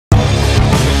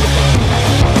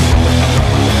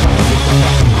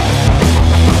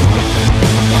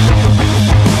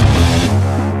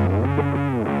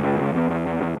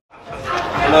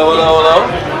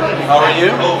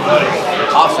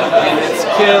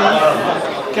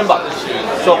Kimba.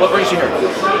 So what brings you here?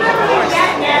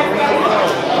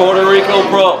 Puerto Rico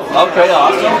Pro. Okay,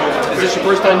 awesome. Is this your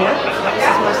first time here?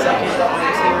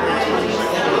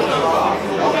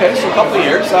 Okay, so a couple of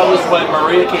years. That was when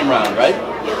Maria came around, right?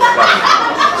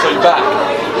 So you're back.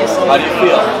 How do you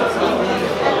feel?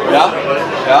 Yeah?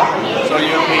 Yeah? So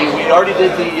we already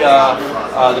did the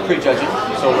pre-judging,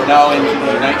 so we're now in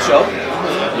the night show.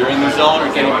 You're in the zone,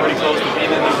 or getting pretty close to being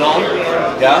in the zone.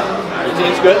 Yeah?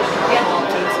 Routine's good?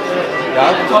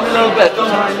 Yeah? Tell me a little bit.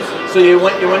 So you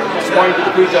went this morning to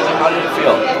the pre-judging. How did it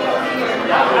feel?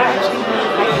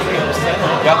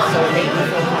 Yeah?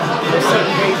 There's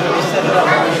certain days where they set it up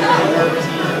when you're really nervous,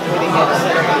 where they had to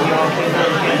set it up and you all came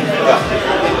out and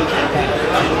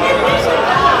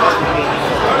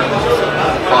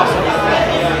Awesome.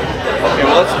 Okay,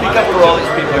 well let's speak up for all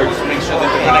these people here just to make sure that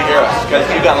they're going to hear us, because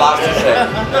you got lots to say.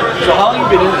 So how long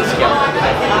have you been in this camp?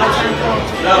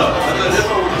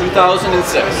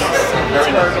 2006.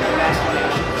 Very nice.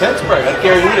 Pittsburgh, at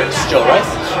Gary Udis still, right?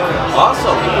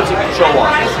 Awesome. He puts a good show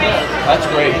on. That's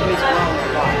great.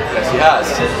 Yes, he has.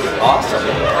 Awesome.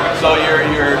 So you're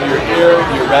here,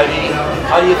 you're ready.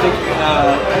 How do you think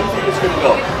it's gonna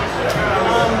go?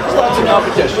 There's lots of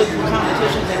competition.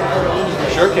 competitions in early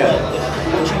anyway. Sure can.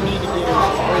 What you need to do is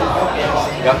really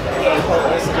focus. Yep.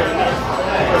 Focus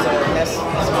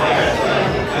that's my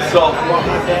So I want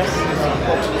my best.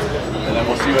 and then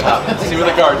we'll see what happens. See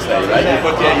what the guards say, right? You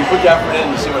put the effort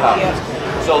in and see what happens.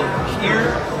 So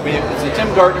here it's a Tim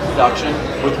Gardner production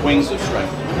with Wings of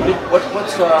Strength. What's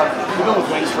you've been with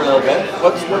Wings for a little bit.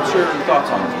 What's your thoughts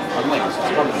on Wings?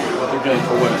 What they're doing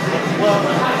for women? Well,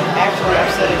 actually,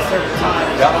 I've said it several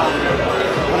times. Yeah.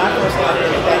 When I first started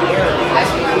in that era, we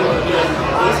were being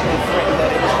basically threatened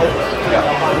that it was over. Yeah.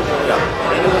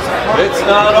 And it was hard. It's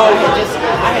not over.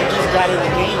 I had just got in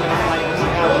the game, and I'm like,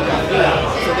 how are we going to do it?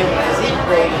 So then when physique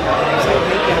grade, I was like,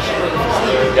 maybe I should go to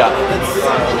physique. Yeah. But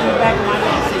something in the back of my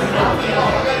head said,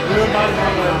 real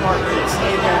bodybuilder partner that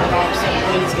stayed there, and all of a sudden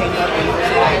Wings came up, and it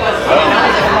was like, I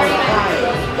was at home crying.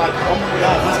 Like, oh my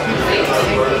God, these people need to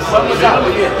save this. What was that?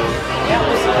 What year? That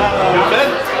was, You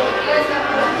been?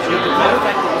 matter of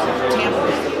fact, it was Tampa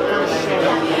was the first show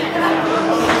in Tampa.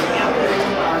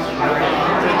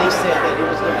 And they said that it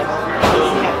was going to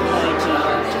have the money to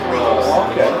raise.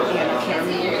 Okay. And I can't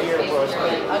remember what year it was, but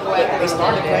they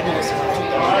started planning this in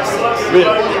 2006.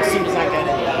 Really? As soon as I got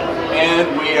in there. And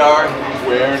we are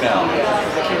where now?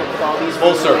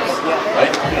 Full circle,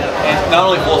 right? And not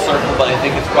only full circle, but I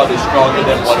think it's probably stronger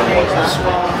than what it was.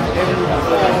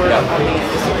 Yeah.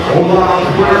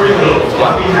 Puerto Rico,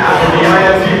 on behalf of the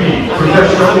IFTV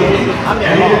professional team,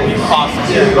 Awesome.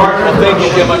 Well, thank you,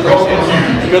 Kim. I appreciate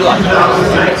it. Good luck.